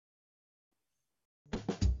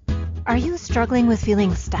Are you struggling with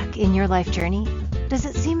feeling stuck in your life journey? Does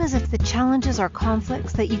it seem as if the challenges or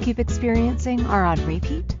conflicts that you keep experiencing are on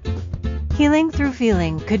repeat? Healing through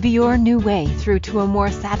feeling could be your new way through to a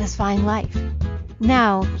more satisfying life.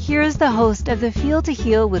 Now, here is the host of the Feel to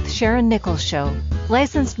Heal with Sharon Nichols show,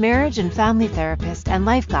 licensed marriage and family therapist and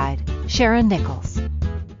life guide, Sharon Nichols.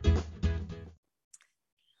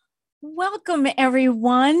 Welcome,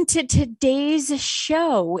 everyone, to today's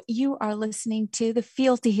show. You are listening to the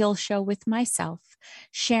Feel to Heal show with myself,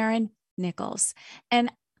 Sharon Nichols.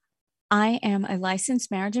 And I am a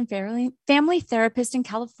licensed marriage and family therapist in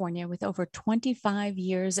California with over 25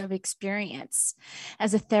 years of experience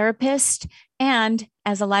as a therapist and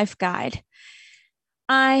as a life guide.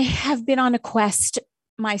 I have been on a quest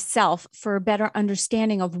myself for a better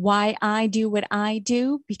understanding of why I do what I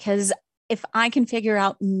do, because if I can figure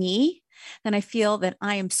out me, then I feel that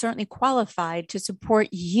I am certainly qualified to support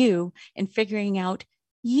you in figuring out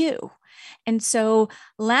you. And so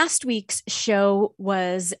last week's show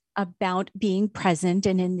was about being present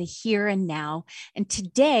and in the here and now. And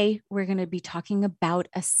today we're going to be talking about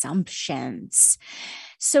assumptions.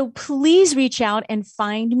 So please reach out and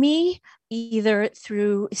find me either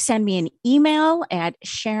send me an email at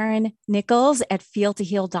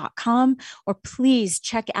sharonnichols@feeltoheal.com, or please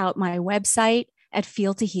check out my website at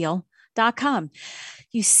feeltoheal.com.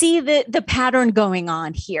 You see the pattern going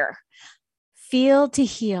on here. Feel to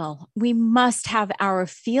heal. We must have our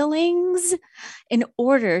feelings in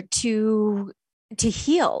order to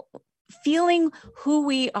heal. Feeling who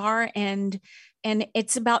we are, and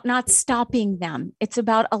it's about not stopping them. It's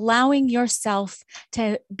about allowing yourself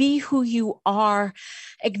to be who you are.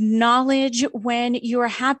 Acknowledge when you're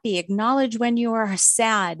happy, acknowledge when you are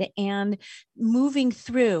sad, and moving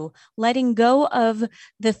through, letting go of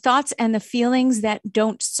the thoughts and the feelings that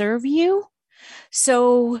don't serve you,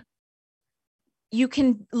 so you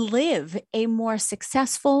can live a more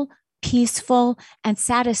successful, peaceful, and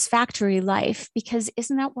satisfactory life, because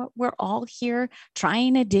isn't that what we're all here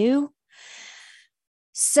trying to do?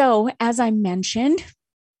 So, as I mentioned,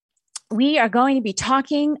 we are going to be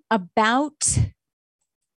talking about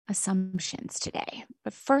assumptions today.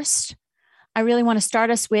 But first, I really want to start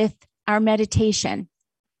us with our meditation.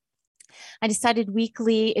 I decided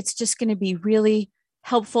weekly, it's just going to be really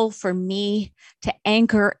helpful for me to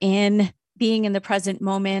anchor in being in the present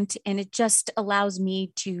moment, and it just allows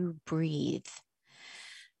me to breathe.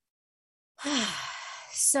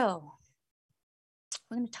 So,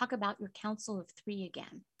 we're going to talk about your council of three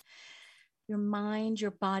again: your mind, your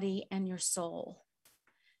body, and your soul.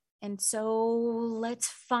 And so let's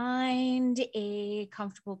find a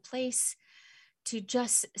comfortable place to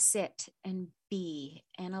just sit and be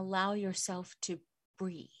and allow yourself to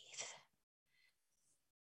breathe.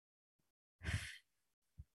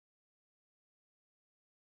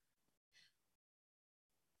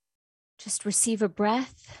 Just receive a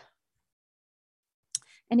breath.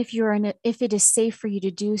 And if it is safe for you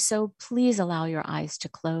to do so, please allow your eyes to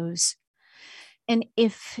close. And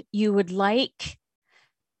if you would like,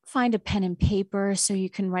 find a pen and paper so you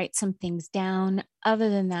can write some things down. Other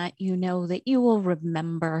than that, you know that you will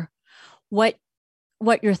remember what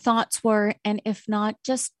your thoughts were. And if not,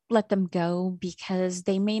 just let them go, because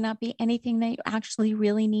they may not be anything that you actually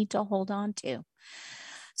really need to hold on to.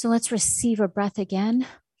 So let's receive a breath again.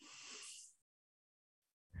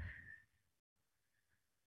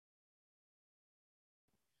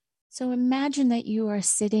 So imagine that you are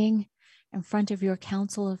sitting in front of your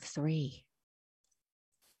council of three.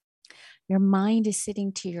 Your mind is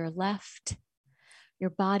sitting to your left, your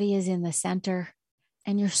body is in the center,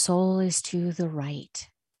 and your soul is to the right.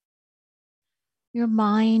 Your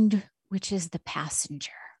mind, which is the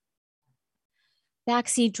passenger.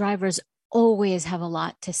 Backseat drivers always have a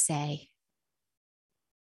lot to say.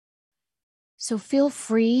 So feel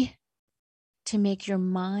free to make your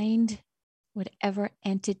mind whatever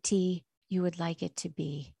entity you would like it to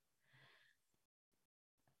be.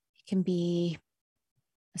 It can be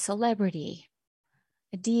a celebrity,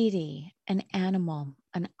 a deity, an animal,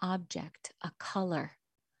 an object, a color,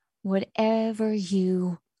 whatever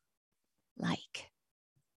you like.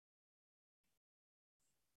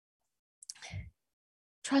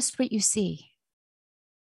 Trust what you see.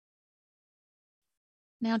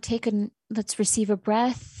 Now let's receive a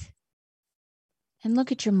breath and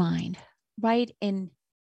look at your mind right in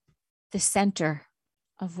the center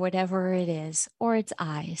of whatever it is, or its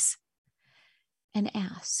eyes, and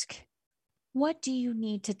ask, what do you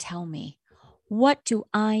need to tell me? What do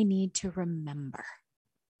I need to remember?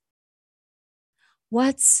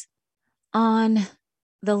 What's on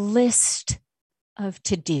the list of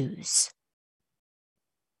to-dos?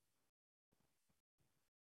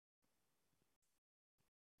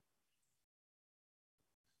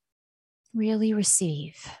 Really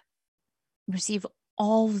receive. Receive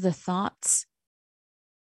all of the thoughts.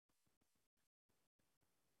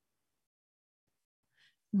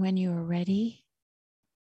 When you are ready,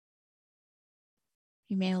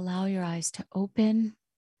 you may allow your eyes to open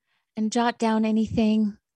and jot down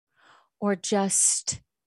anything, or just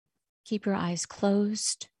keep your eyes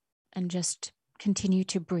closed and just continue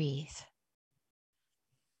to breathe.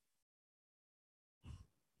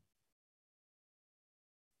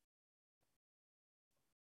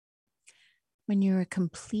 When you're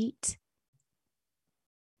complete,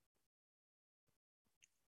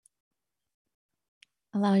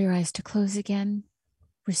 allow your eyes to close again.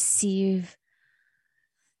 Receive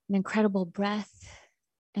an incredible breath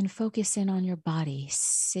and focus in on your body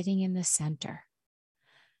sitting in the center.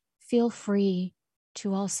 Feel free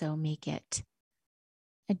to also make it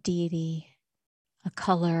a deity, a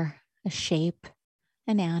color, a shape,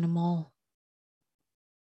 an animal.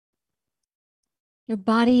 Your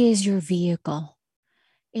body is your vehicle.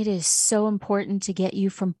 It is so important to get you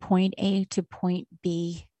from point A to point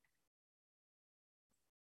B.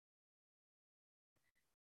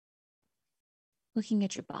 Looking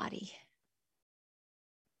at your body,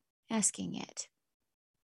 asking it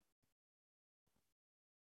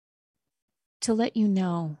to let you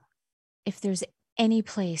know if there's any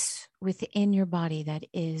place within your body that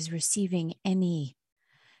is receiving any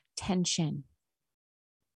tension.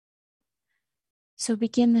 So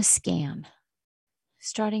begin the scan,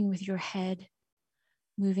 starting with your head,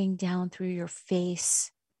 moving down through your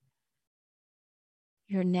face,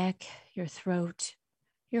 your neck, your throat,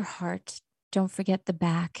 your heart. Don't forget the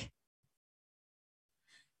back.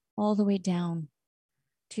 All the way down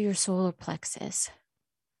to your solar plexus,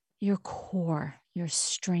 your core, your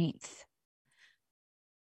strength,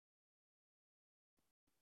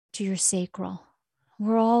 to your sacral,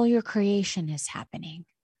 where all your creation is happening,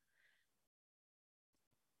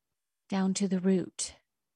 down to the root.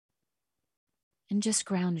 And just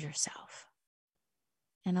ground yourself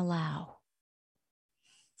and allow.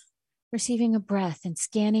 Receiving a breath and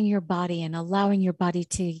scanning your body and allowing your body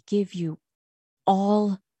to give you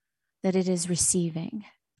all that it is receiving.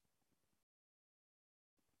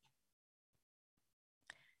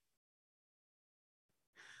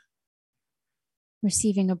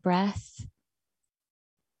 Receiving a breath,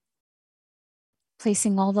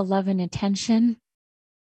 placing all the love and attention,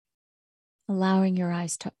 allowing your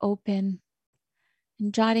eyes to open,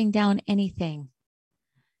 and jotting down anything,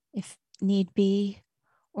 if need be,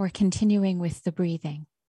 or continuing with the breathing.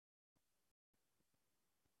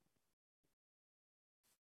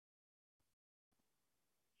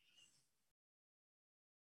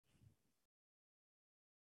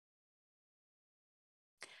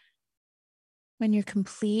 When you're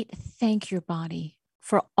complete, thank your body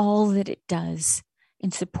for all that it does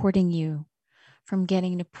in supporting you from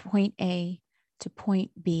getting to point A to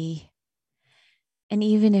point B. And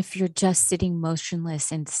even if you're just sitting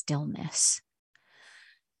motionless in stillness,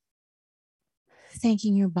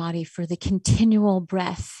 thanking your body for the continual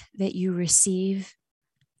breath that you receive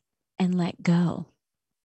and let go.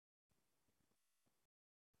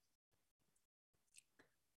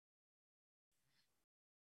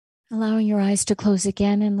 Allowing your eyes to close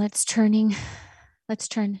again, and let's turn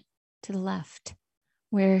to the left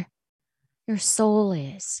where your soul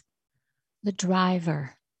is, the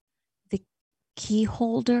driver, the key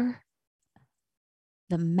holder,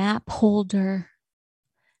 the map holder,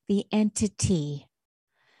 the entity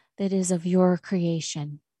that is of your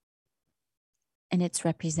creation and its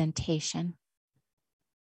representation.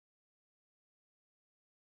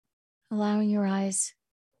 Allowing your eyes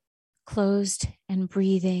closed and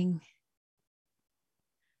breathing.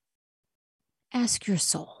 Ask your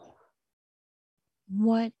soul,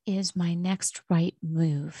 what is my next right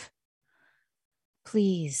move?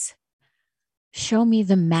 Please show me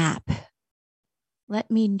the map.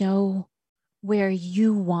 Let me know where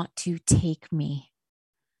you want to take me.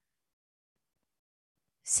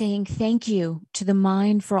 Saying thank you to the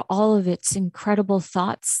mind for all of its incredible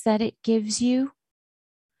thoughts that it gives you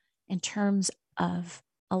in terms of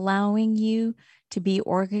allowing you to be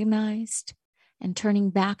organized and turning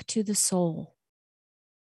back to the soul.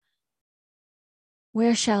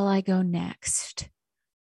 Where shall I go next?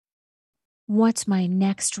 What's my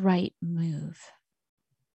next right move?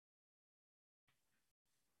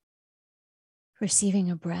 Receiving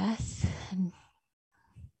a breath and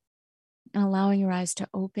allowing your eyes to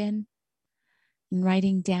open and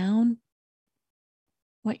writing down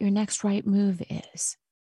what your next right move is.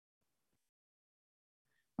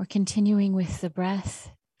 Or continuing with the breath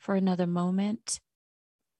for another moment.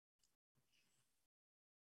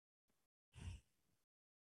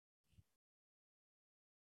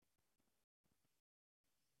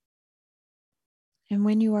 And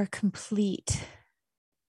when you are complete,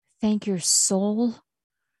 thank your soul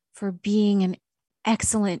for being an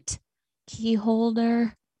excellent key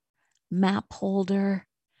holder, map holder,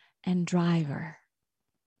 and driver.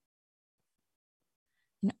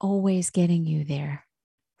 And always getting you there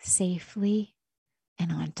safely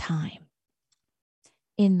and on time,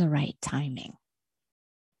 in the right timing.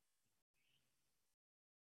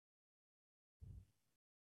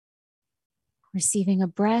 Receiving a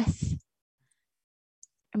breath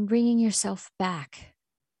and bringing yourself back.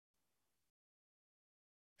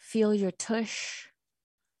 Feel your tush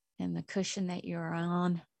and the cushion that you're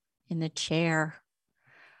on in the chair.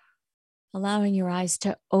 Allowing your eyes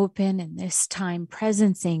to open, and this time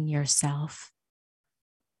presencing yourself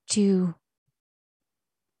to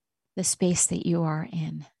the space that you are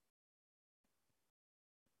in.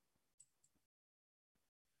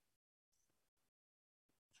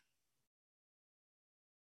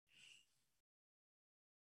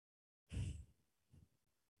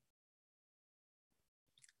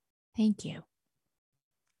 Thank you.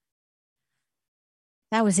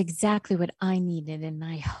 That was exactly what I needed,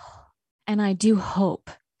 and I do hope,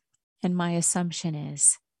 and my assumption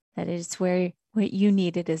is that it's what you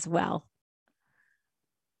needed as well.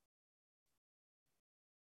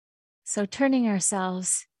 So turning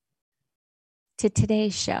ourselves to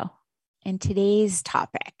today's show and today's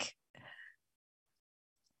topic.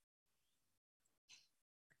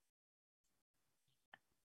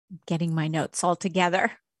 Getting my notes all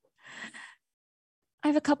together. I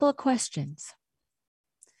have a couple of questions.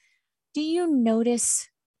 Do you notice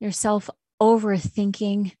yourself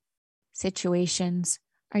overthinking situations?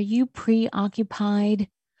 Are you preoccupied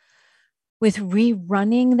with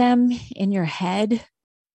rerunning them in your head?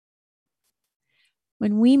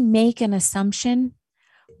 When we make an assumption,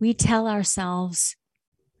 we tell ourselves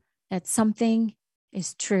that something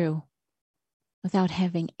is true without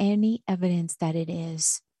having any evidence that it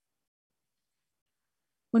is.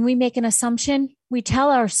 When we make an assumption, we tell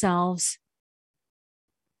ourselves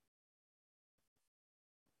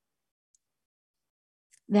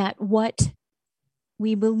that what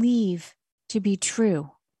we believe to be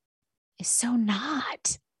true is so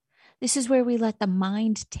not. This is where we let the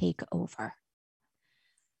mind take over.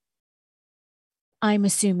 I'm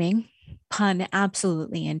assuming, pun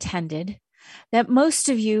absolutely intended, that most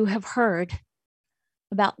of you have heard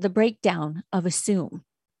about the breakdown of assume.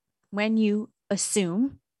 When you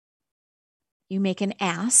assume, you make an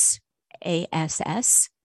ass, A-S-S,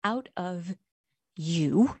 out of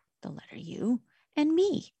you, the letter U, and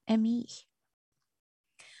me, M-E.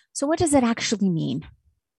 So what does that actually mean?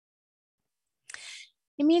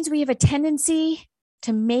 It means we have a tendency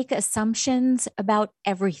to make assumptions about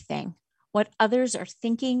everything, what others are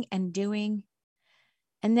thinking and doing,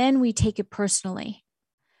 and then we take it personally.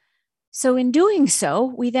 So in doing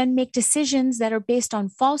so, we then make decisions that are based on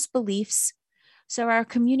false beliefs, so our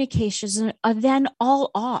communications are then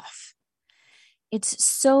all off. It's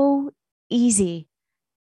so easy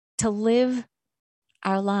to live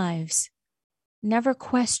our lives, never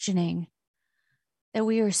questioning that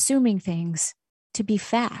we are assuming things to be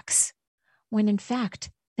facts, when in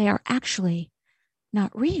fact, they are actually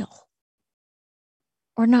not real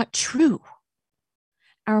or not true.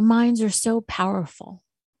 Our minds are so powerful.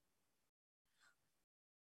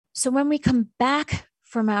 So when we come back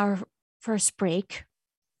from our first break,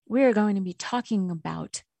 we are going to be talking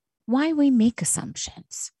about why we make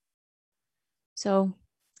assumptions. So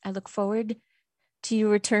I look forward to you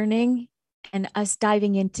returning and us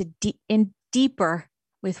diving into deeper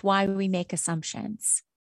with why we make assumptions.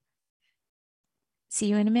 See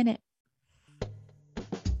you in a minute.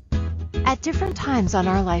 At different times on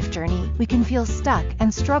our life journey, we can feel stuck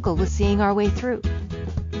and struggle with seeing our way through.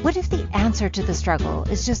 What if the answer to the struggle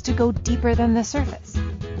is just to go deeper than the surface?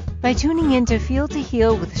 By tuning in to Feel to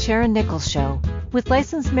Heal with Sharon Nichols Show, with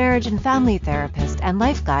licensed marriage and family therapist and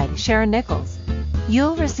life guide Sharon Nichols,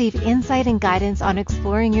 you'll receive insight and guidance on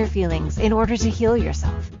exploring your feelings in order to heal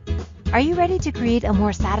yourself. Are you ready to create a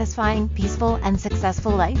more satisfying, peaceful, and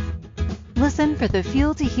successful life? Listen for the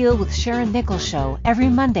Feel to Heal with Sharon Nichols Show every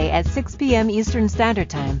Monday at 6 p.m. Eastern Standard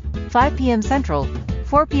Time, 5 p.m. Central,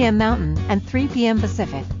 4 p.m. Mountain, and 3 p.m.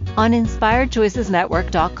 Pacific on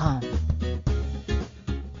InspiredChoicesNetwork.com.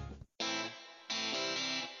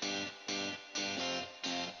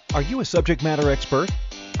 Are you a subject matter expert?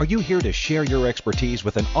 Are you here to share your expertise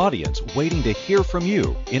with an audience waiting to hear from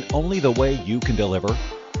you in only the way you can deliver?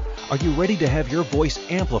 Are you ready to have your voice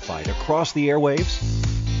amplified across the airwaves?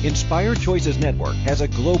 Inspired Choices Network has a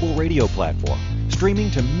global radio platform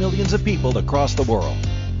streaming to millions of people across the world.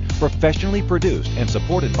 Professionally produced and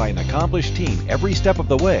supported by an accomplished team every step of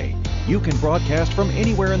the way, You can broadcast from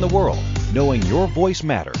anywhere in the world, knowing your voice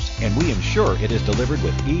matters, and we ensure it is delivered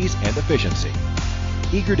with ease and efficiency.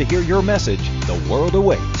 Eager to hear your message, the world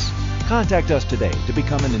awaits. Contact us today to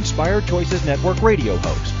become an Inspired Choices Network radio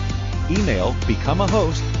host. Email become a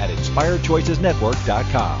host at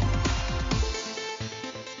inspiredchoicesnetwork.com.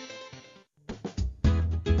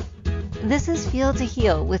 This is Feel to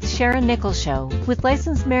Heal with Sharon Nichols Show with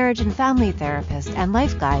licensed marriage and family therapist and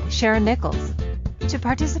life guide Sharon Nichols. To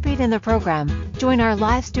participate in the program, join our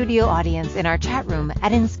live studio audience in our chat room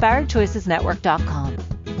at inspiredchoicesnetwork.com.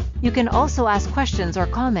 You can also ask questions or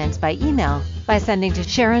comments by email by sending to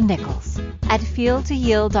Sharon Nichols at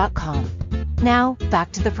feeltoheal.com. Now,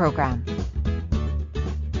 back to the program.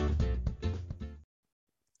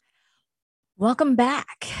 Welcome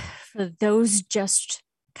back. For those just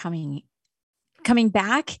coming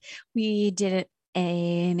back, we did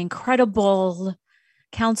an incredible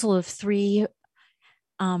Council of Three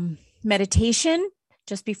meditation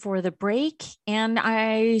just before the break, and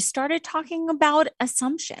I started talking about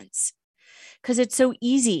assumptions because it's so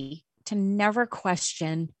easy to never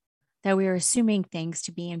question that we are assuming things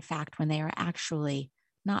to be in fact when they are actually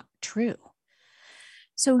not true.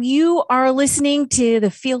 So you are listening to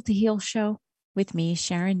the Feel to Heal show with me,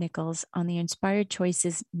 Sharon Nichols, on the Inspired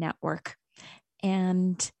Choices Network.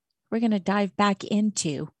 And we're going to dive back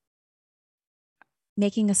into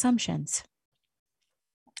making assumptions.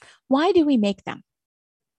 Why do we make them?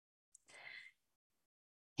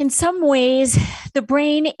 In some ways, the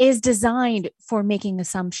brain is designed for making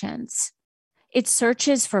assumptions. It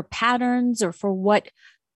searches for patterns or for what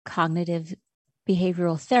cognitive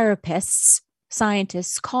behavioral therapists,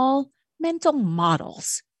 scientists call mental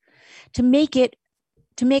models to make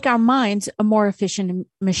our minds a more efficient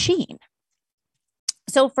machine.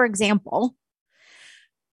 So, for example,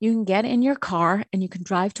 you can get in your car and you can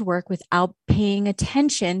drive to work without paying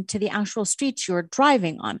attention to the actual streets you're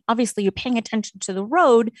driving on. Obviously, you're paying attention to the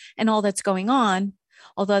road and all that's going on,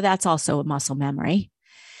 although that's also a muscle memory.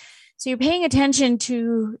 So you're paying attention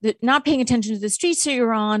to not paying attention to the streets that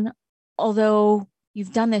you're on, although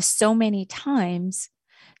you've done this so many times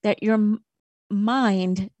that your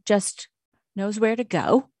mind just knows where to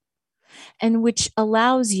go, and which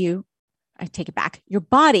allows you, I take it back, your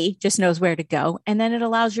body just knows where to go. And then it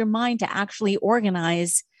allows your mind to actually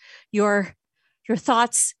organize your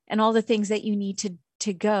thoughts and all the things that you need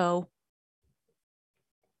to go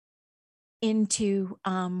into.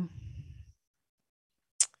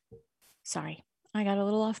 Sorry, I got a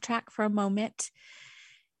little off track for a moment.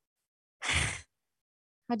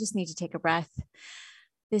 I just need to take a breath.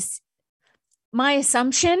 My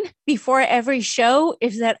assumption before every show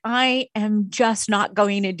is that I am just not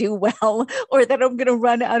going to do well, or that I'm going to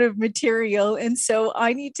run out of material. And so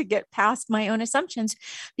I need to get past my own assumptions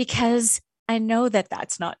because I know that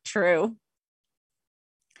that's not true.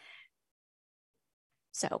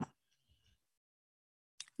 So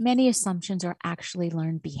many assumptions are actually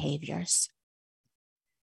learned behaviors.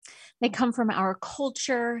 They come from our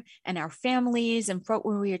culture and our families and from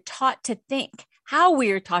where we are taught to think, how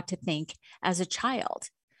we are taught to think as a child.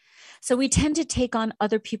 So we tend to take on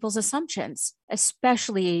other people's assumptions,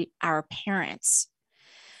 especially our parents.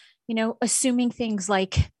 Assuming things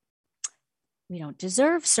like we don't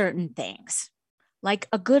deserve certain things, like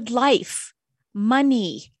a good life,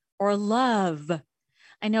 money, or love.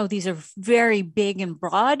 I know these are very big and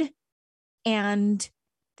broad, and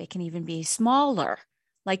they can even be smaller,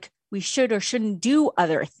 like we should or shouldn't do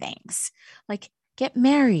other things, like get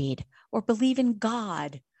married or believe in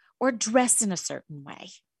God or dress in a certain way.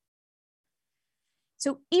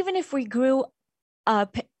 So even if we grew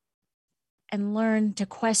up and learned to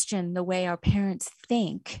question the way our parents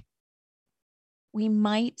think, we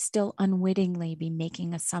might still unwittingly be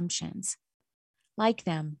making assumptions like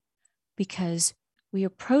them because we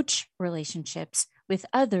approach relationships with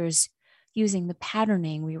others using the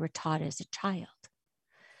patterning we were taught as a child.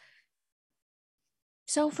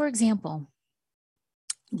 So, for example,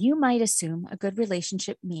 you might assume a good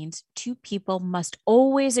relationship means two people must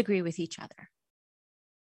always agree with each other.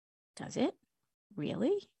 Does it?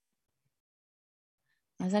 Really?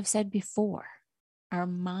 As I've said before, our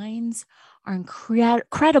minds are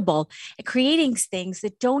incredible at creating things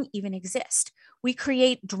that don't even exist. We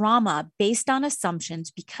create drama based on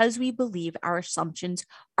assumptions because we believe our assumptions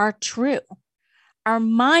are true. Our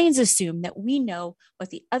minds assume that we know what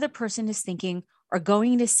the other person is thinking or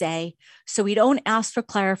going to say, so we don't ask for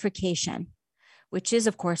clarification, which is,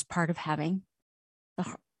 of course, part of having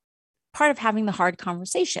the hard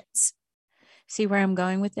conversations. See where I'm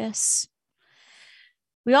going with this?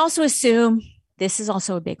 We also assume, this is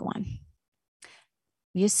also a big one,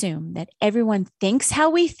 we assume that everyone thinks how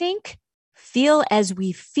we think, feel as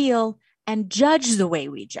we feel, and judge the way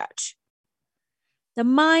we judge. The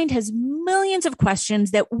mind has millions of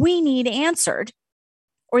questions that we need answered,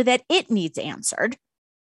 or that it needs answered,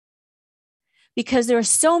 because there are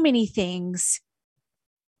so many things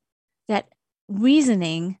that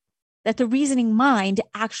the reasoning mind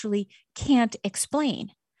actually can't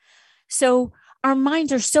explain. So our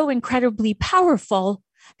minds are so incredibly powerful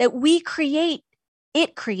that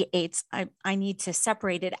it creates, I need to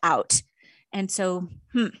separate it out. And so,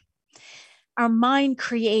 our mind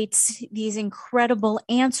creates these incredible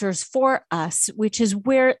answers for us, which is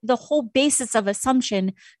where the whole basis of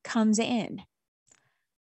assumption comes in.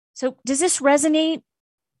 So does this resonate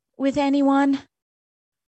with anyone?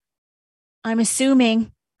 I'm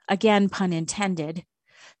assuming, again, pun intended,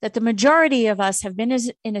 that the majority of us have been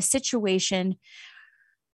in a situation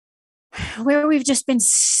where we've just been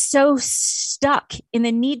so stuck in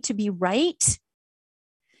the need to be right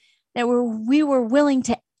that we were willing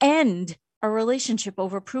to end a relationship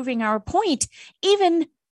over proving our point, even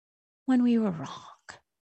when we were wrong.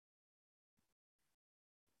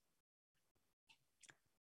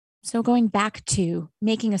 So going back to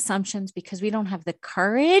making assumptions because we don't have the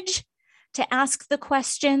courage to ask the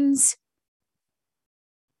questions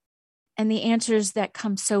and the answers that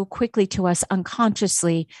come so quickly to us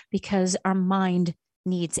unconsciously because our mind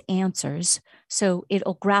needs answers. So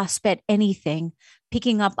it'll grasp at anything,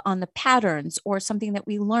 picking up on the patterns or something that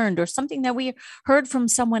we learned or something that we heard from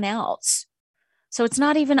someone else. So it's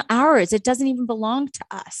not even ours. It doesn't even belong to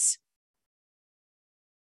us.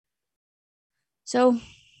 So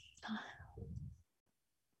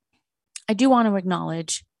I do want to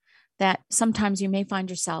acknowledge that sometimes you may find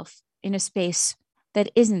yourself in a space that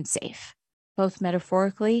isn't safe, both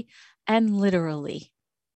metaphorically and literally,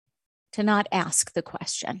 to not ask the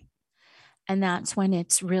question. And that's when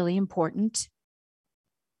it's really important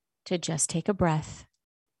to just take a breath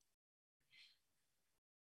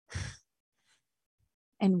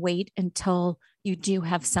and wait until you do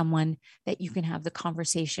have someone that you can have the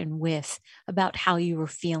conversation with about how you were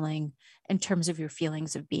feeling in terms of your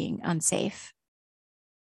feelings of being unsafe.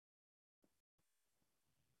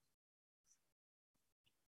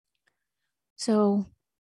 So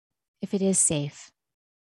if it is safe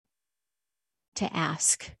to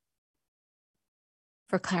ask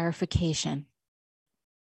for clarification,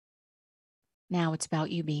 now it's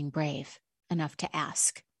about you being brave enough to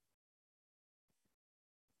ask.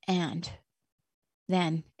 And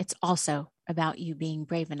then it's also about you being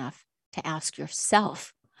brave enough to ask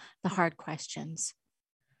yourself the hard questions.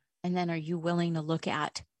 And then are you willing to look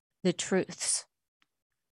at the truths?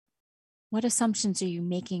 What assumptions are you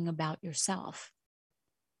making about yourself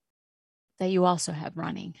that you also have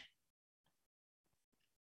running?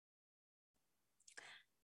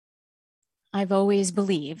 I've always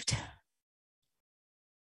believed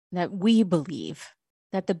that we believe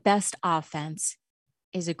that the best offense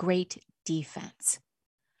is a great defense.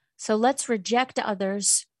 So let's reject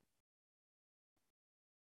others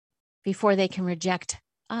before they can reject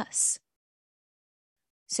us.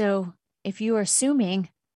 So if you are assuming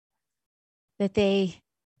that they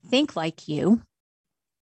think like you,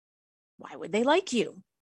 why would they like you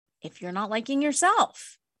if you're not liking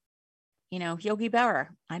yourself? You know, Yogi Berra,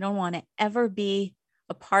 I don't want to ever be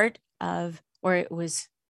a part of, or it was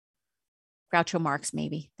Groucho Marx,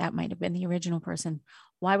 maybe that might have been the original person.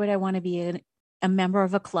 Why would I want to be a member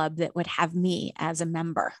of a club that would have me as a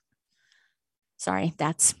member? Sorry,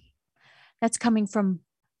 that's coming from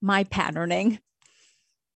my patterning.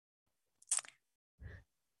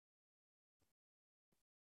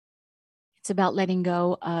 It's about letting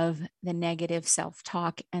go of the negative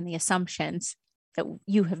self-talk and the assumptions that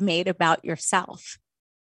you have made about yourself.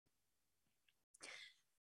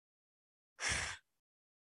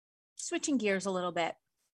 Switching gears a little bit.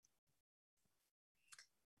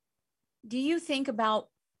 Do you think about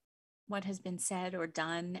what has been said or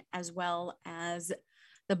done as well as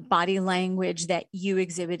the body language that you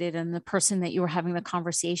exhibited and the person that you were having the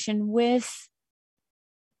conversation with?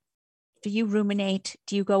 Do you ruminate?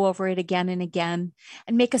 Do you go over it again and again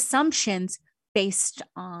and make assumptions based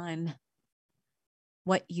on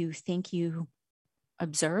what you think you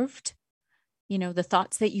observed? You know, the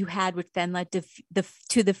thoughts that you had, which then led to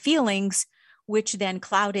the feelings, which then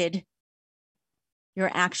clouded your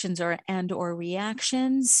actions or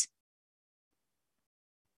reactions.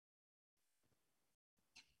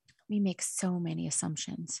 We make so many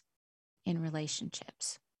assumptions in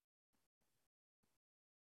relationships.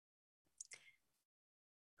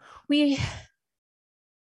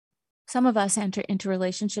 Some of us enter into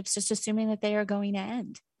relationships just assuming that they are going to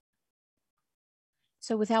end.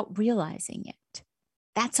 So without realizing it,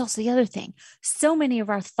 that's also the other thing. So many of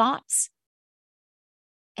our thoughts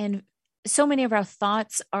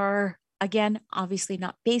are, again, obviously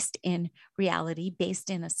not based in reality, based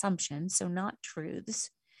in assumptions, so not truths.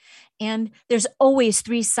 And there's always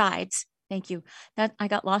three sides. Thank you. That I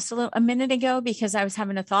got lost a minute ago because I was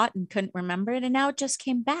having a thought and couldn't remember it. And now it just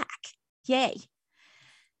came back. Yay.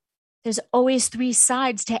 There's always three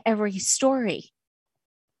sides to every story.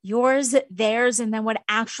 Yours, theirs, and then what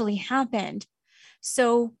actually happened.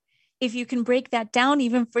 So if you can break that down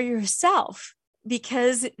even for yourself,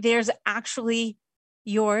 because there's actually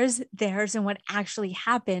yours, theirs, and what actually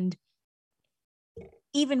happened,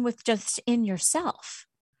 even with just in yourself.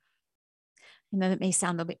 I know that may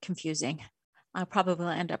sound a bit confusing. I'll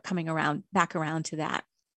probably end up coming back around to that.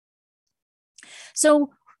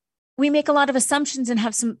 So we make a lot of assumptions and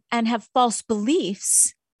have false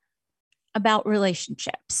beliefs about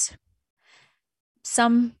relationships.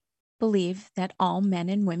 Some believe that all men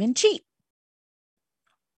and women cheat,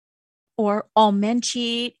 or all men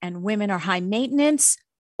cheat and women are high maintenance,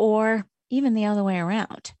 or even the other way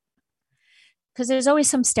around. Because there's always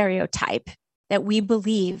some stereotype that we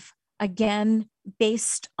believe, again,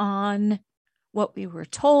 based on what we were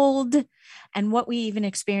told and what we even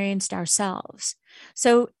experienced ourselves.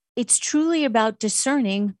 So it's truly about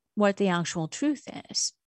discerning what the actual truth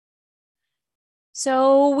is.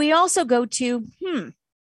 So we also go to,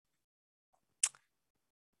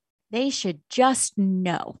 they should just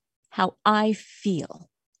know how I feel,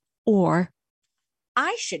 or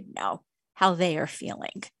I should know how they are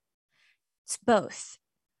feeling. It's both,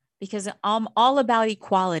 because I'm all about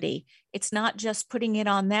equality. It's not just putting it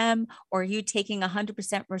on them or you taking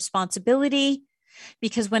 100% responsibility,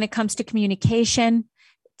 because when it comes to communication,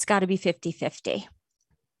 it's got to be 50-50.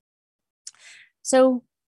 So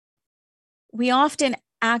we often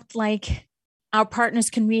act like our partners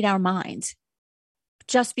can read our minds.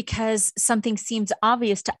 Just because something seems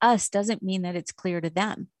obvious to us doesn't mean that it's clear to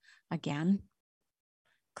them. Again,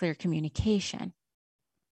 clear communication.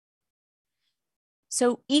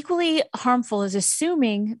 So equally harmful is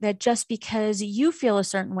assuming that just because you feel a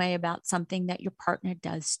certain way about something that your partner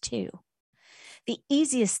does too. The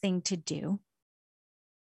easiest thing to do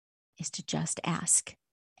is to just ask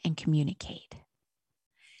and communicate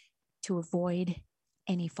to avoid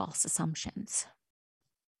any false assumptions.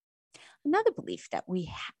 Another belief that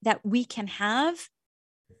we can have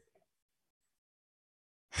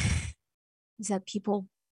is that people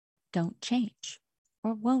don't change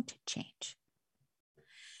or won't change.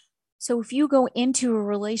 So if you go into a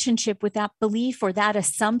relationship with that belief or that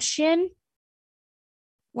assumption,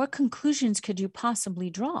 what conclusions could you possibly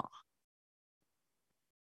draw?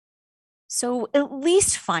 So at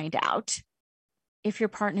least find out if your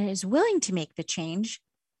partner is willing to make the change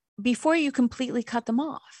before you completely cut them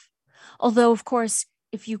off. Although, of course,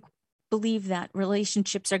 if you believe that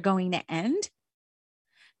relationships are going to end,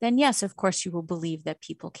 then yes, of course, you will believe that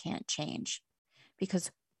people can't change,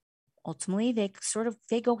 because ultimately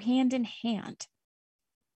they go hand in hand.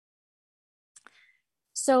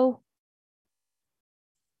 So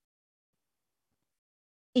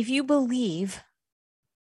if you believe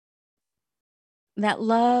that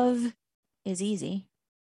love is easy,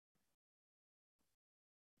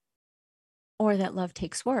 or that love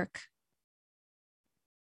takes work,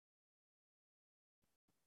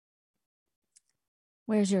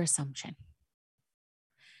 where's your assumption?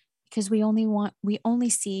 Because we only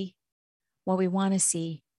see what we want to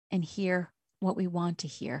see and hear what we want to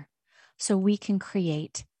hear. So we can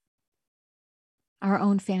create our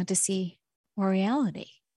own fantasy or reality.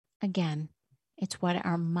 Again, it's what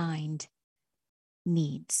our mind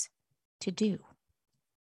needs to do.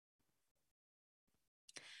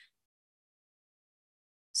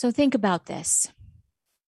 So think about this.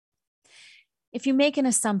 If you make an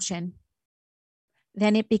assumption,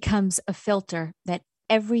 then it becomes a filter that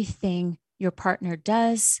everything your partner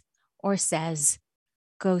does or says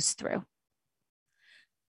goes through.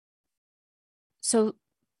 So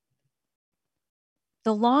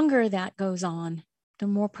the longer that goes on, the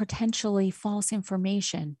more potentially false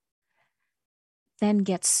information then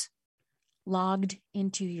gets logged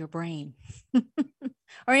into your brain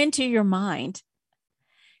or into your mind.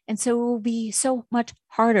 And so it will be so much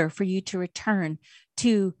harder for you to return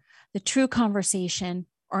to the true conversation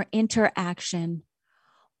or interaction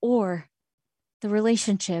or the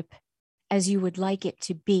relationship as you would like it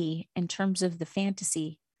to be in terms of the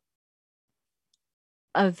fantasy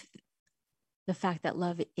of the fact that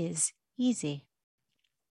love is easy.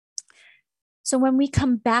 So when we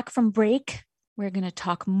come back from break, we're going to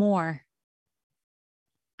talk more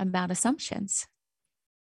about assumptions.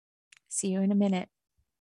 See you in a minute.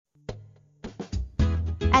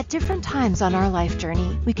 At different times on our life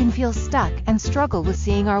journey, we can feel stuck and struggle with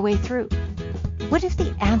seeing our way through. What if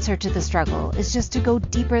the answer to the struggle is just to go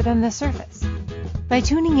deeper than the surface? By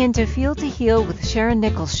tuning in to Feel to Heal with Sharon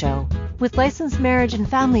Nichols Show, with licensed marriage and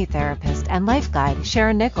family therapist and life guide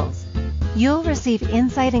Sharon Nichols, you'll receive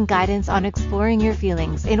insight and guidance on exploring your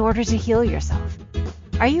feelings in order to heal yourself.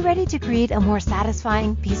 Are you ready to create a more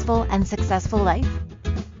satisfying, peaceful, and successful life?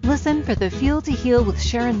 Listen for the Feel to Heal with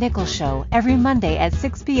Sharon Nichols Show every Monday at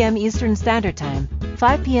 6 p.m. Eastern Standard Time,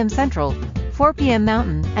 5 p.m. Central, 4 p.m.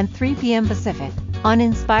 Mountain, and 3 p.m. Pacific on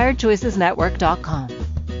InspiredChoicesNetwork.com.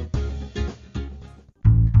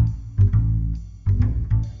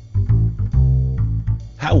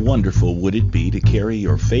 How wonderful would it be to carry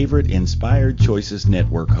your favorite Inspired Choices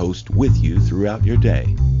Network host with you throughout your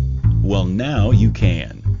day? Well, now you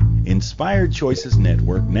can. Inspired Choices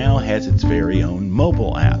Network now has its very own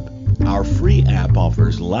mobile app. Our free app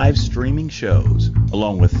offers live streaming shows,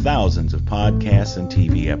 along with thousands of podcasts and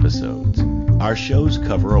TV episodes. Our shows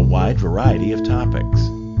cover a wide variety of topics.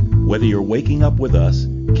 Whether you're waking up with us,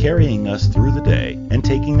 carrying us through the day, and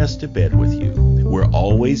taking us to bed with you, we're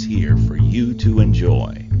always here for you to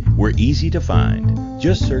enjoy. We're easy to find.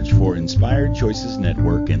 Just search for Inspired Choices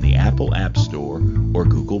Network in the Apple App Store or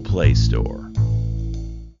Google Play Store.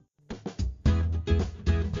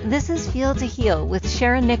 This is Feel to Heal with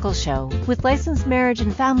Sharon Nichols Show, with licensed marriage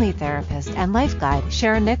and family therapist and life guide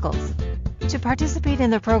Sharon Nichols. To participate in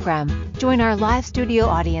the program, join our live studio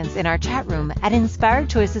audience in our chat room at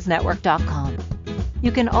InspiredChoicesNetwork.com.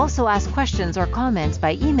 You can also ask questions or comments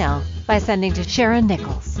by email by sending to Sharon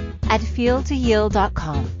Nichols at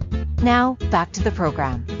feeltoheal.com. Now, back to the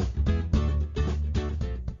program.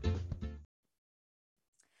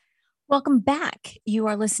 Welcome back. You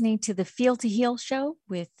are listening to the Feel to Heal show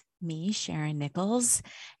with me, Sharon Nichols,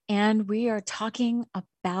 and we are talking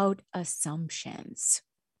about assumptions.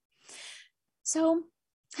 So,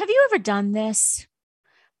 have you ever done this?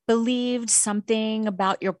 Believed something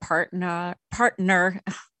about your partner,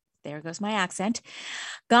 there goes my accent,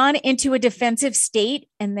 gone into a defensive state,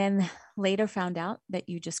 and then later found out that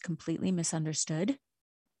you just completely misunderstood?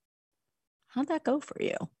 How'd that go for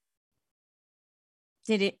you?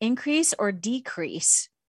 Did it increase or decrease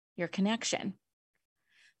your connection?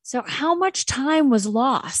 So how much time was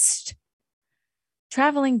lost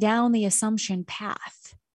traveling down the assumption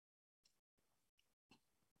path?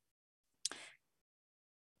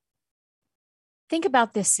 Think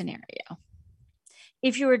about this scenario.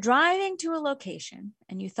 If you were driving to a location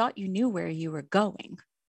and you thought you knew where you were going,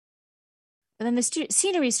 but then the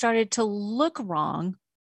scenery started to look wrong,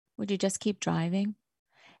 would you just keep driving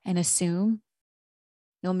and assume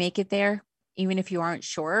you'll make it there even if you aren't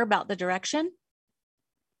sure about the direction?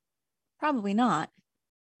 Probably not.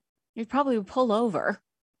 You'd probably pull over,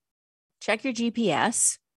 check your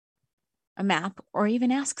GPS, a map, or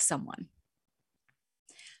even ask someone.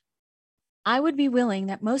 I would be willing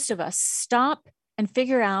that most of us stop and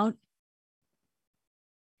figure out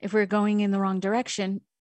if we're going in the wrong direction,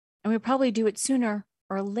 and we probably do it sooner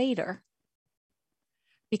or later.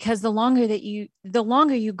 Because the longer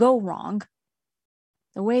you go wrong,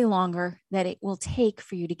 the way longer that it will take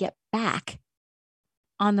for you to get back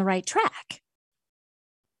on the right track.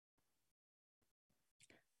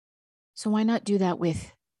 So why not do that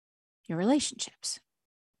with your relationships?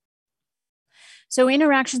 So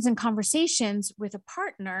interactions and conversations with a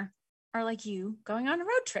partner are like you going on a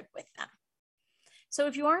road trip with them. So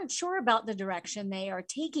if you aren't sure about the direction they are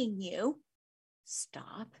taking you,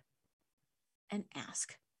 stop and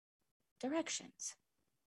ask directions.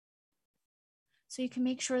 So you can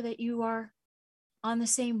make sure that you are on the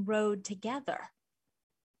same road together.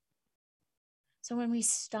 So when we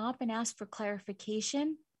stop and ask for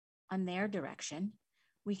clarification on their direction,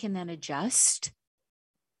 we can then adjust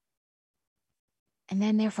and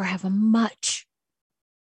then therefore have a much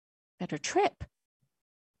better trip.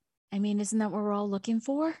 I mean, isn't that what we're all looking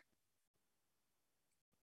for?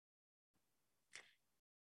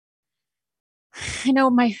 I know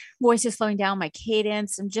my voice is slowing down, my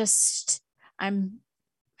cadence, I'm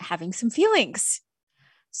having some feelings.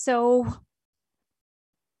 So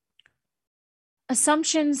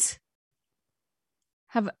assumptions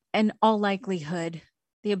have, in all likelihood,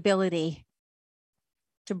 the ability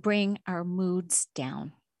to bring our moods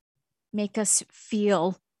down, make us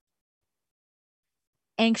feel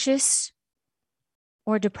anxious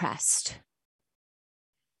or depressed.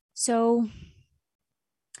 So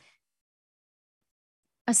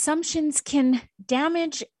assumptions can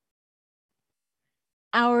damage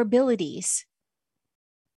our abilities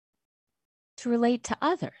to relate to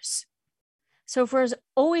others. So if we're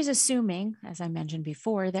always assuming, as I mentioned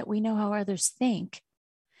before, that we know how others think,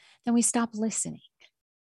 then we stop listening.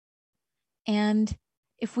 And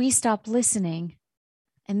if we stop listening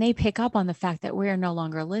and they pick up on the fact that we're no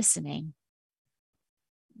longer listening,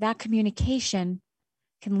 that communication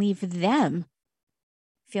can leave them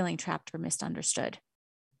feeling trapped or misunderstood.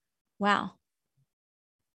 Wow.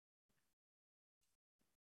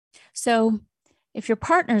 So if your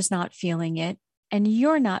partner's not feeling it and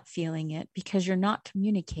you're not feeling it because you're not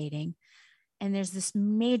communicating, and there's this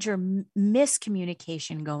major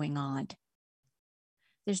miscommunication going on,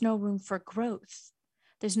 there's no room for growth.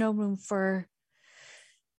 There's no room for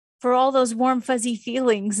all those warm, fuzzy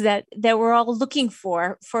feelings that we're all looking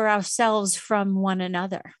for ourselves from one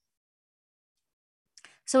another.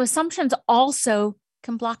 So assumptions also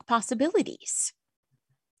can block possibilities.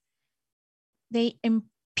 They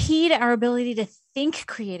impede our ability to think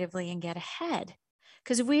creatively and get ahead.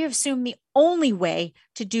 Because if we assume the only way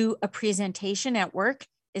to do a presentation at work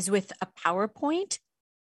is with a PowerPoint,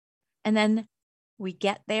 and then we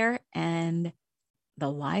get there and the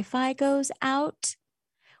Wi-Fi goes out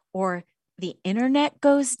or the internet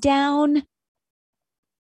goes down,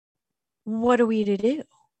 what are we to do?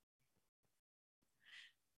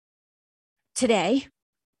 Today,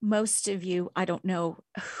 most of you, I don't know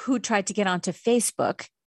who tried to get onto Facebook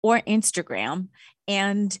or Instagram,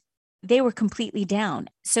 and they were completely down.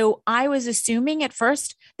 So I was assuming at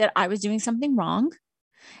first that I was doing something wrong,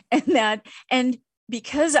 and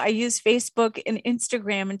because I use Facebook and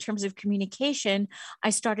Instagram in terms of communication, I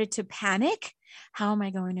started to panic. How am I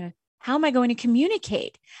going to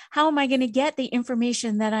communicate? How am I going to get the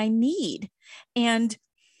information that I need? And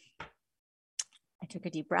I took a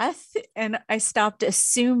deep breath and I stopped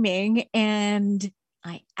assuming, and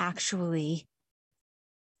I actually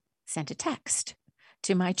sent a text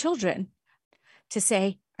to my children to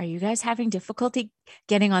say, are you guys having difficulty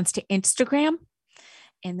getting onto Instagram?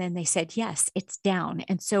 And then they said, yes, it's down.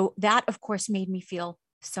 And so that, of course, made me feel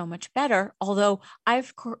so much better. Although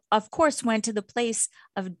I've, of course, went to the place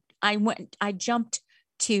of, I jumped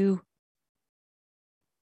to,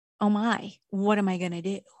 oh my, what am I going to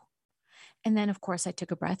do? And then, of course, I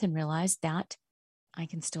took a breath and realized that I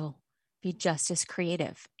can still be just as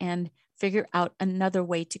creative and figure out another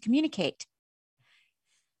way to communicate.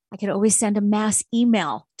 I could always send a mass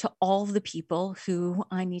email to all of the people who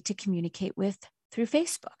I need to communicate with through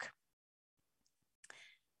Facebook.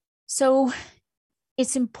 So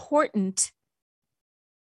it's important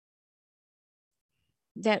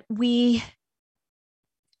that we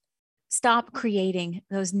stop creating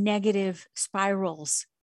those negative spirals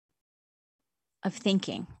of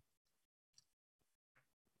thinking.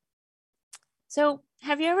 So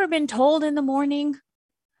have you ever been told in the morning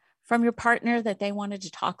from your partner that they wanted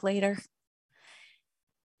to talk later?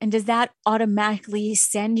 And does that automatically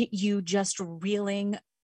send you just reeling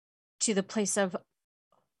to the place of, oh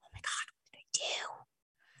my God, what did I do?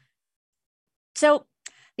 So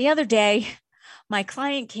the other day, my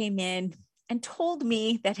client came in and told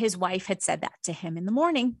me that his wife had said that to him in the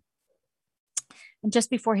morning. And just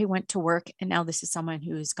before he went to work, and now this is someone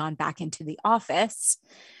who has gone back into the office.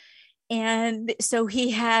 And so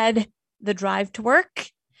he had the drive to work,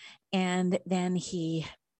 and then he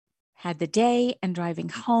had the day and driving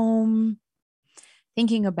home,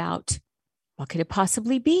 thinking about what could it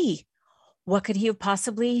possibly be? What could he have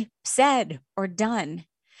possibly said or done?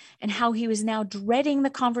 And how he was now dreading the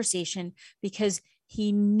conversation because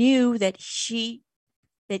he knew that she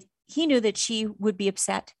would be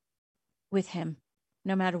upset with him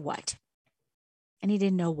no matter what. And he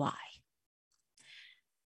didn't know why.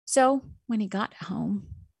 So when he got home,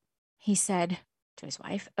 he said to his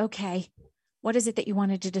wife, okay, what is it that you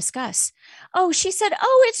wanted to discuss? Oh, she said,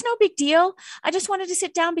 oh, it's no big deal. I just wanted to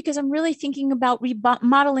sit down because I'm really thinking about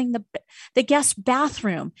remodeling the guest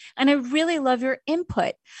bathroom. And I really love your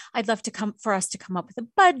input. I'd love for us to come up with a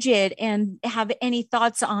budget and have any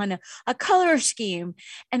thoughts on a color scheme.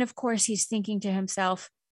 And of course, he's thinking to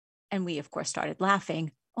himself, and we, of course, started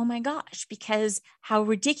laughing. Oh my gosh, because how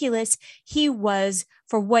ridiculous he was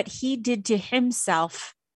for what he did to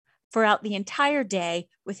himself throughout the entire day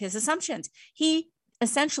with his assumptions. He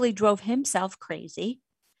essentially drove himself crazy.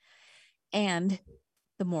 And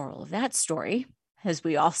the moral of that story, as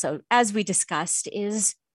we discussed,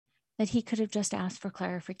 is that he could have just asked for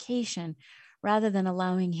clarification rather than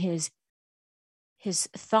allowing his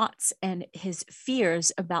thoughts and his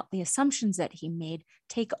fears about the assumptions that he made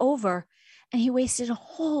take over, and he wasted a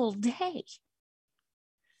whole day.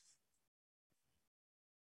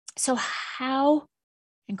 So how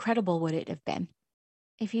incredible would it have been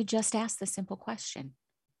if you just asked the simple question,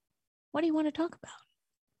 what do you want to talk about?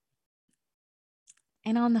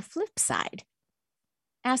 And on the flip side,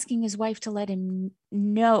 asking his wife to let him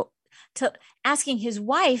know, asking his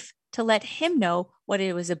wife to let him know what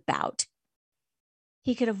it was about,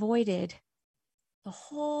 he could have avoided the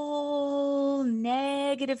whole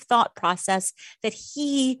negative thought process that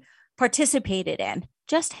he participated in,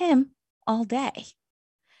 just him, all day,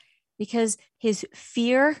 because his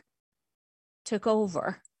fear took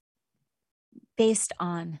over based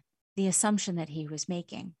on the assumption that he was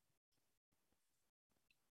making.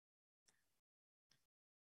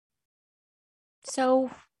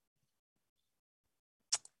 So,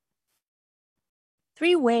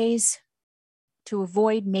 3 ways to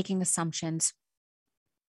avoid making assumptions,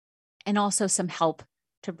 and also some help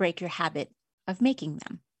to break your habit of making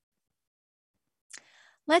them.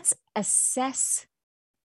 Let's assess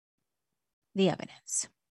the evidence.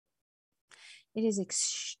 It is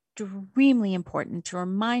extremely important to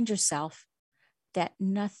remind yourself that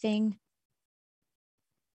nothing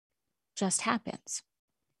just happens.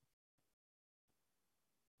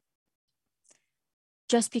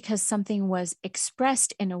 Just because something was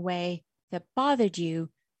expressed in a way that bothered you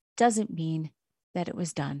doesn't mean that it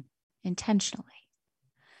was done intentionally.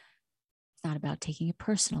 It's not about taking it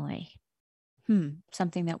personally.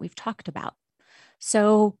 Something that we've talked about.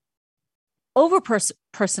 So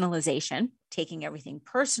personalization, taking everything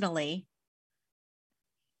personally,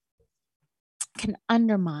 can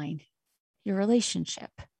undermine your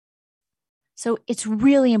relationship. So it's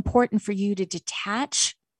really important for you to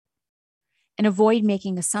detach and avoid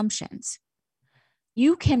making assumptions.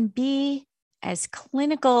 You can be as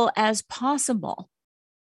clinical as possible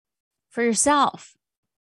for yourself.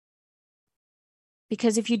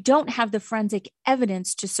 Because if you don't have the forensic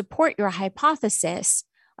evidence to support your hypothesis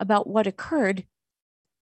about what occurred,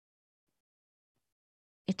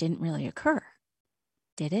 it didn't really occur,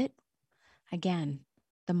 did it? Again,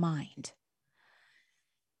 the mind.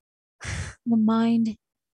 The mind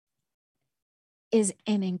is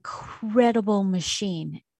an incredible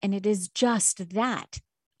machine, and it is just that,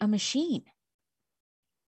 a machine.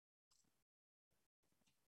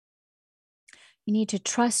 You need to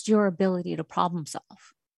trust your ability to problem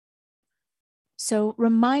solve. So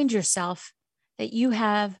remind yourself that you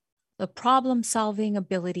have the problem-solving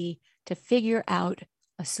ability to figure out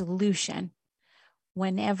a solution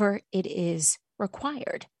whenever it is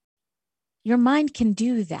required. Your mind can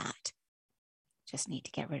do that. Just need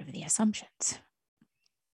to get rid of the assumptions.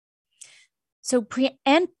 So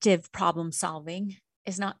preemptive problem solving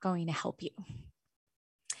is not going to help you.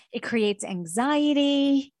 It creates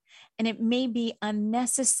anxiety, and it may be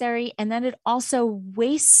unnecessary, and then it also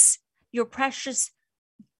wastes your precious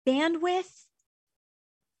bandwidth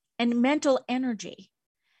and mental energy.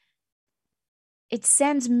 It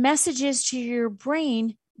sends messages to your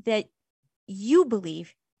brain that you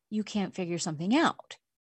believe you can't figure something out.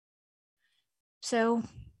 So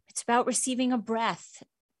it's about receiving a breath,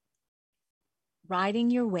 riding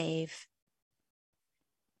your wave,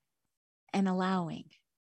 and allowing.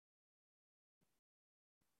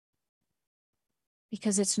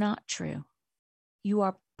 Because it's not true. You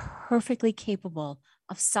are perfectly capable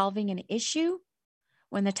of solving an issue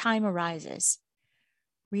when the time arises.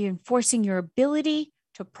 Reinforcing your ability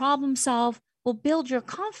to problem solve will build your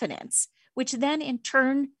confidence, which then in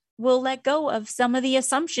turn will let go of some of the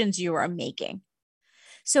assumptions you are making.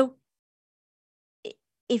 So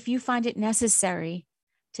if you find it necessary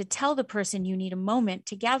to tell the person you need a moment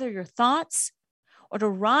to gather your thoughts or to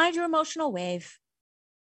ride your emotional wave,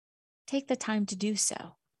 take the time to do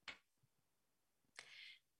so.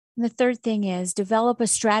 And the third thing is develop a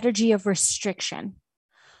strategy of restriction.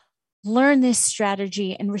 Learn this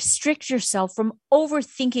strategy and restrict yourself from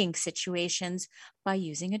overthinking situations by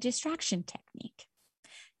using a distraction technique.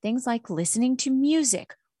 Things like listening to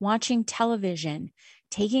music, watching television,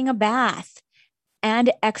 taking a bath,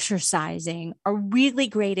 and exercising are really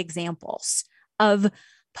great examples of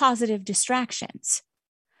positive distractions.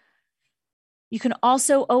 You can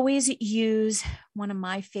also always use one of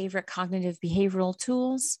my favorite cognitive behavioral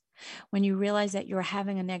tools when you realize that you're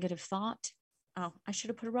having a negative thought. Oh, I should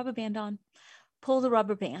have put a rubber band on. Pull the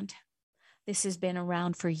rubber band. This has been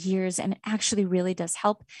around for years and actually really does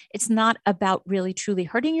help. It's not about really truly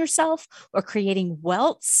hurting yourself or creating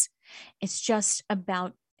welts. It's just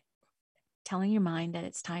about telling your mind that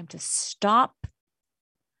it's time to stop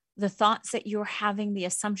the thoughts that you're having, the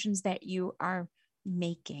assumptions that you are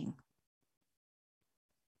making.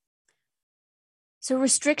 So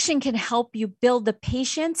restriction can help you build the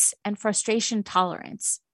patience and frustration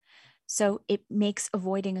tolerance. So it makes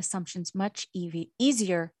avoiding assumptions much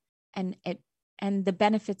easier, and the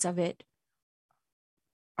benefits of it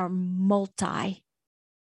are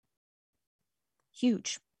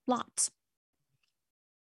huge, lots.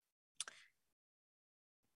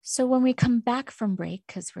 So when we come back from break,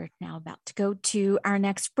 because we're now about to go to our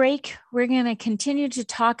next break, we're going to continue to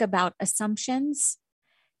talk about assumptions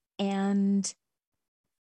and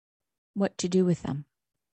what to do with them.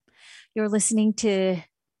 You're listening to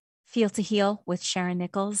Feel to Heal with Sharon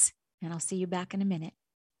Nichols, and I'll see you back in a minute.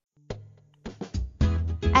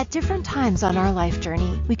 At different times on our life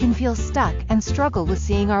journey, we can feel stuck and struggle with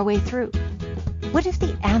seeing our way through. What if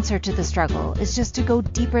the answer to the struggle is just to go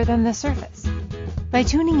deeper than the surface? By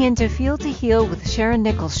tuning in to Feel to Heal with Sharon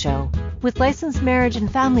Nichols show, with licensed marriage and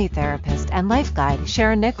family therapist and life guide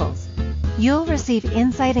Sharon Nichols, you'll receive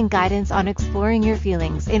insight and guidance on exploring your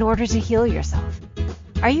feelings in order to heal yourself.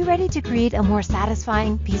 Are you ready to create a more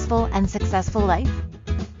satisfying, peaceful, and successful life?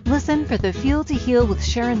 Listen for the Feel to Heal with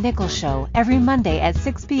Sharon Nichols show every Monday at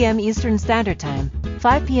 6 p.m. Eastern Standard Time,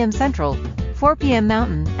 5 p.m. Central, 4 p.m.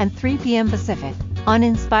 Mountain, and 3 p.m. Pacific on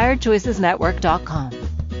InspiredChoicesNetwork.com.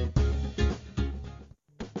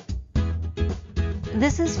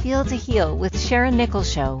 This is Feel to Heal with Sharon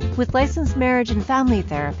Nichols show, with licensed marriage and family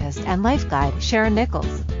therapist and life guide Sharon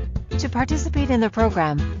Nichols. To participate in the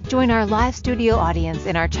program, join our live studio audience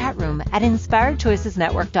in our chat room at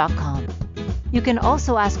InspiredChoicesNetwork.com. You can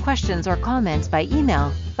also ask questions or comments by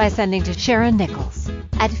email by sending to Sharon Nichols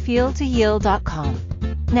at feeltoheal.com.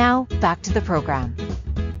 Now, back to the program.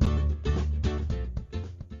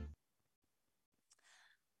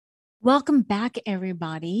 Welcome back,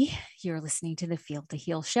 everybody. You're listening to the Feel to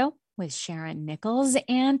Heal show with Sharon Nichols,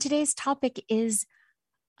 and today's topic is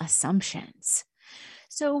assumptions.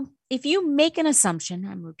 So if you make an assumption,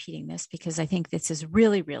 I'm repeating this because I think this is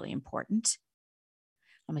really, really important.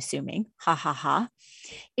 I'm assuming,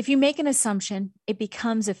 If you make an assumption, it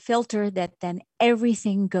becomes a filter that then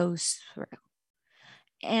everything goes through.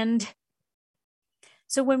 And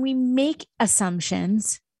so when we make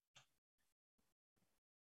assumptions,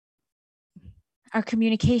 our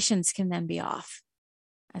communications can then be off,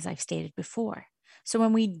 as I've stated before. So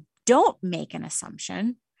when we don't make an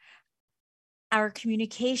assumption, our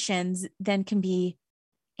communications then can be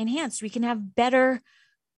enhanced. We can have better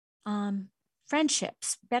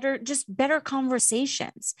friendships, better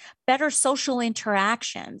conversations, better social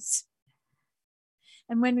interactions.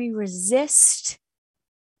 And when we resist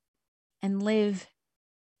and live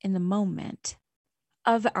in the moment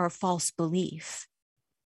of our false belief,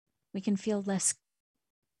 we can feel less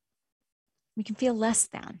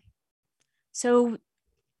than. So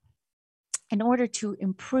in order to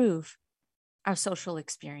improve our social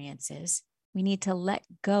experiences, we need to let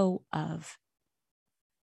go of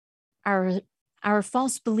our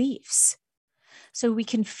false beliefs so we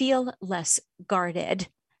can feel less guarded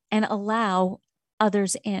and allow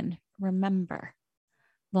others in. Remember,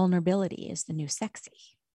 vulnerability is the new sexy.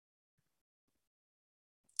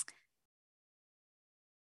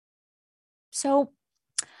 So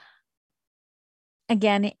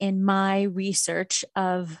again, in my research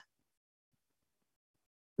of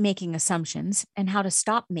making assumptions and how to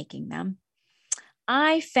stop making them,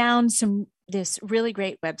 I found this really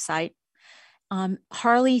great website,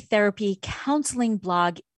 Harley Therapy Counseling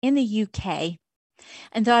blog in the UK,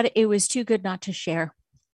 and thought it was too good not to share.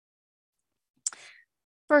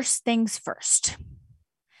 First things first,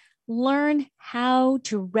 learn how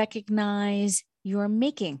to recognize you're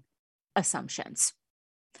making assumptions.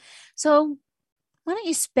 So why don't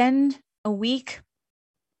you spend a week,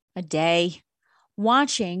 a day,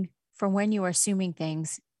 watching for when you are assuming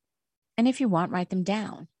things, and if you want, write them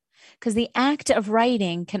down, because the act of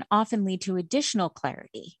writing can often lead to additional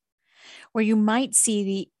clarity, where you might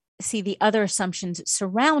see the other assumptions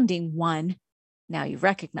surrounding one now you've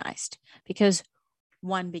recognized, because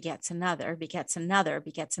one begets another, begets another,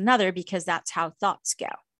 begets another, because that's how thoughts go.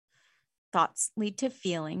 Thoughts lead to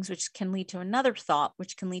feelings, which can lead to another thought,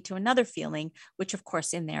 which can lead to another feeling, which of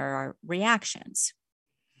course in there are reactions.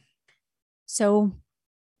 So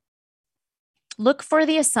look for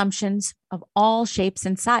the assumptions of all shapes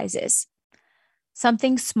and sizes.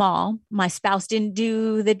 Something small, my spouse didn't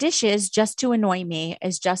do the dishes just to annoy me,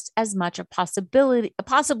 is just as much a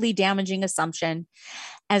possibly damaging assumption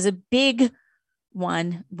as a big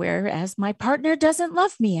one, whereas my partner doesn't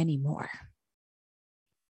love me anymore.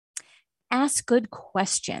 Ask good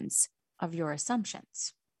questions of your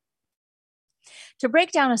assumptions. To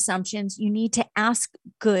break down assumptions, you need to ask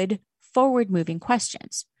good forward-moving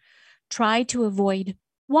questions. Try to avoid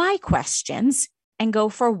why questions and go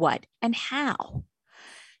for what and how.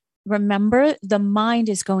 Remember, the mind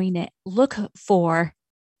is going to look for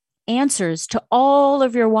answers to all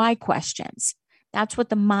of your why questions. That's what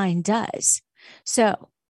the mind does. So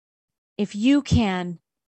if you can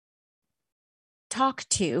talk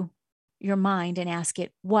to your mind and ask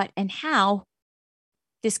it what and how,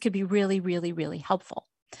 this could be really, really, really helpful.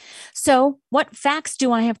 So what facts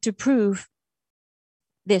do I have to prove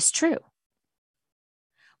this true?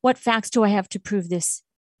 What facts do I have to prove this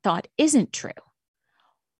thought isn't true?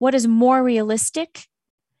 What is more realistic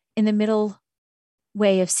in the middle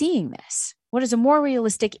way of seeing this? What is a more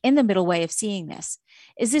realistic in the middle way of seeing this?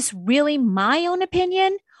 Is this really my own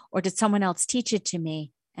opinion, or did someone else teach it to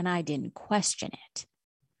me and I didn't question it?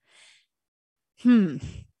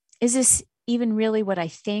 Is this even really what I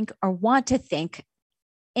think or want to think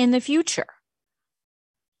in the future?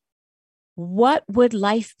 What would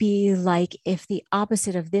life be like if the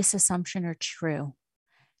opposite of this assumption are true?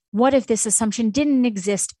 What if this assumption didn't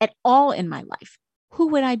exist at all in my life? Who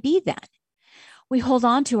would I be then? We hold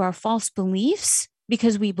on to our false beliefs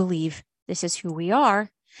because we believe this is who we are.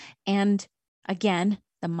 And again,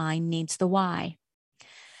 the mind needs the why.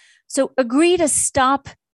 So agree to stop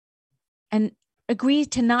and agree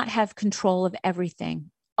to not have control of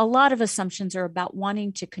everything. A lot of assumptions are about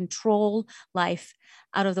wanting to control life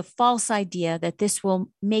out of the false idea that this will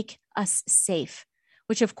make us safe,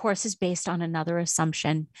 which of course is based on another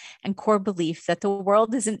assumption and core belief that the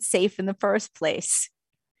world isn't safe in the first place.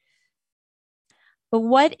 But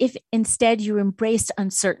what if instead you embraced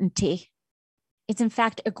uncertainty? It's in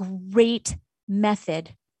fact a great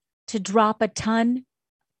method to drop a ton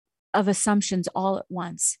of assumptions all at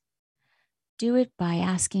once. Do it by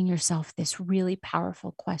asking yourself this really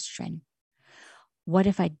powerful question. What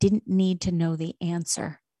if I didn't need to know the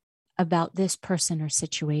answer about this person or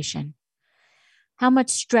situation? How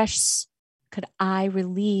much stress could I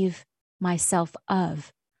relieve myself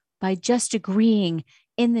of by just agreeing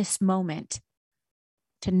in this moment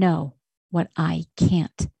to know what I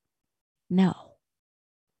can't know?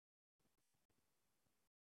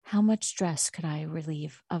 How much stress could I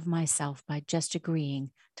relieve of myself by just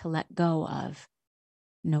agreeing to let go of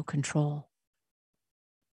no control?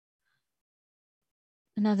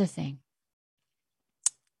 Another thing,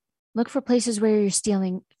 look for places where you're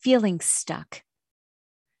feeling stuck.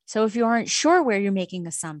 So if you aren't sure where you're making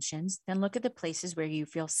assumptions, then look at the places where you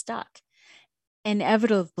feel stuck.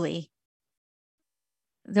 Inevitably,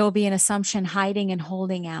 there will be an assumption hiding and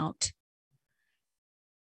holding out.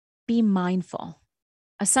 Be mindful.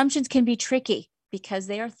 Assumptions can be tricky because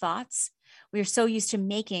they are thoughts we are so used to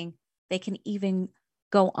making, they can even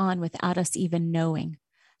go on without us even knowing.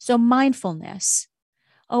 So mindfulness,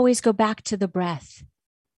 always go back to the breath.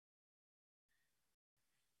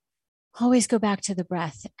 Always go back to the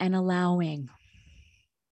breath and allowing.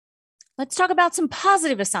 Let's talk about some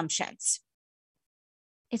positive assumptions.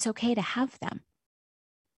 It's okay to have them.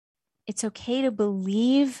 It's okay to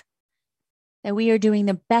believe that we are doing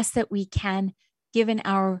the best that we can given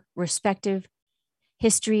our respective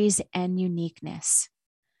histories and uniqueness,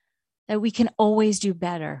 that we can always do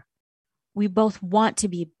better. We both want to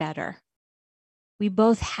be better. We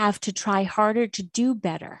both have to try harder to do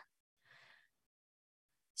better.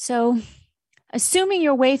 So, assuming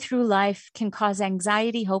your way through life can cause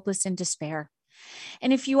anxiety, hopelessness, and despair.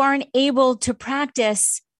 And if you aren't able to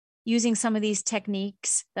practice using some of these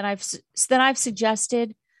techniques that I've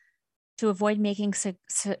suggested to avoid making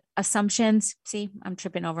assumptions, see, I'm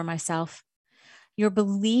tripping over myself. Your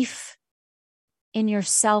belief in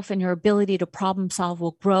yourself and your ability to problem solve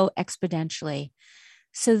will grow exponentially.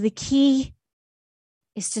 So the key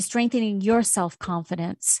is to strengthening your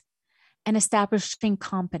self-confidence and establishing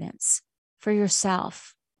competence for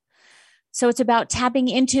yourself. So it's about tapping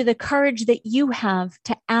into the courage that you have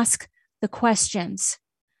to ask the questions,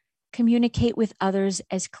 communicate with others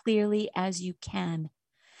as clearly as you can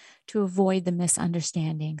to avoid the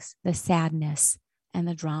misunderstandings, the sadness, and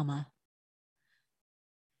the drama.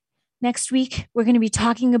 Next week, we're going to be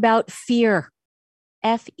talking about fear,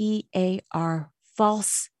 F-E-A-R,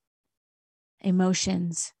 false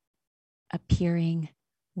emotions appearing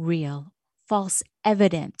real, false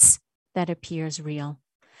evidence that appears real.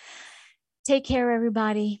 Take care,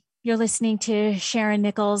 everybody. You're listening to Sharon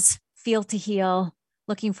Nichols, Feel to Heal.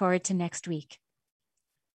 Looking forward to next week.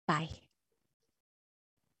 Bye.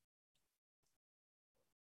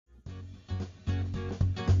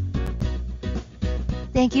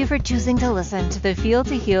 Thank you for choosing to listen to the Feel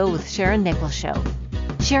to Heal with Sharon Nichols show.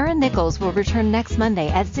 Sharon Nichols will return next Monday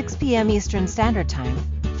at 6 p.m. Eastern Standard Time,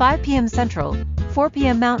 5 p.m. Central, 4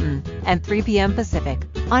 p.m. Mountain, and 3 p.m. Pacific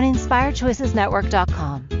on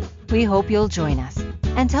InspiredChoicesNetwork.com. We hope you'll join us.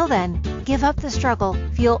 Until then, give up the struggle,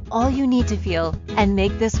 feel all you need to feel, and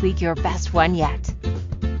make this week your best one yet.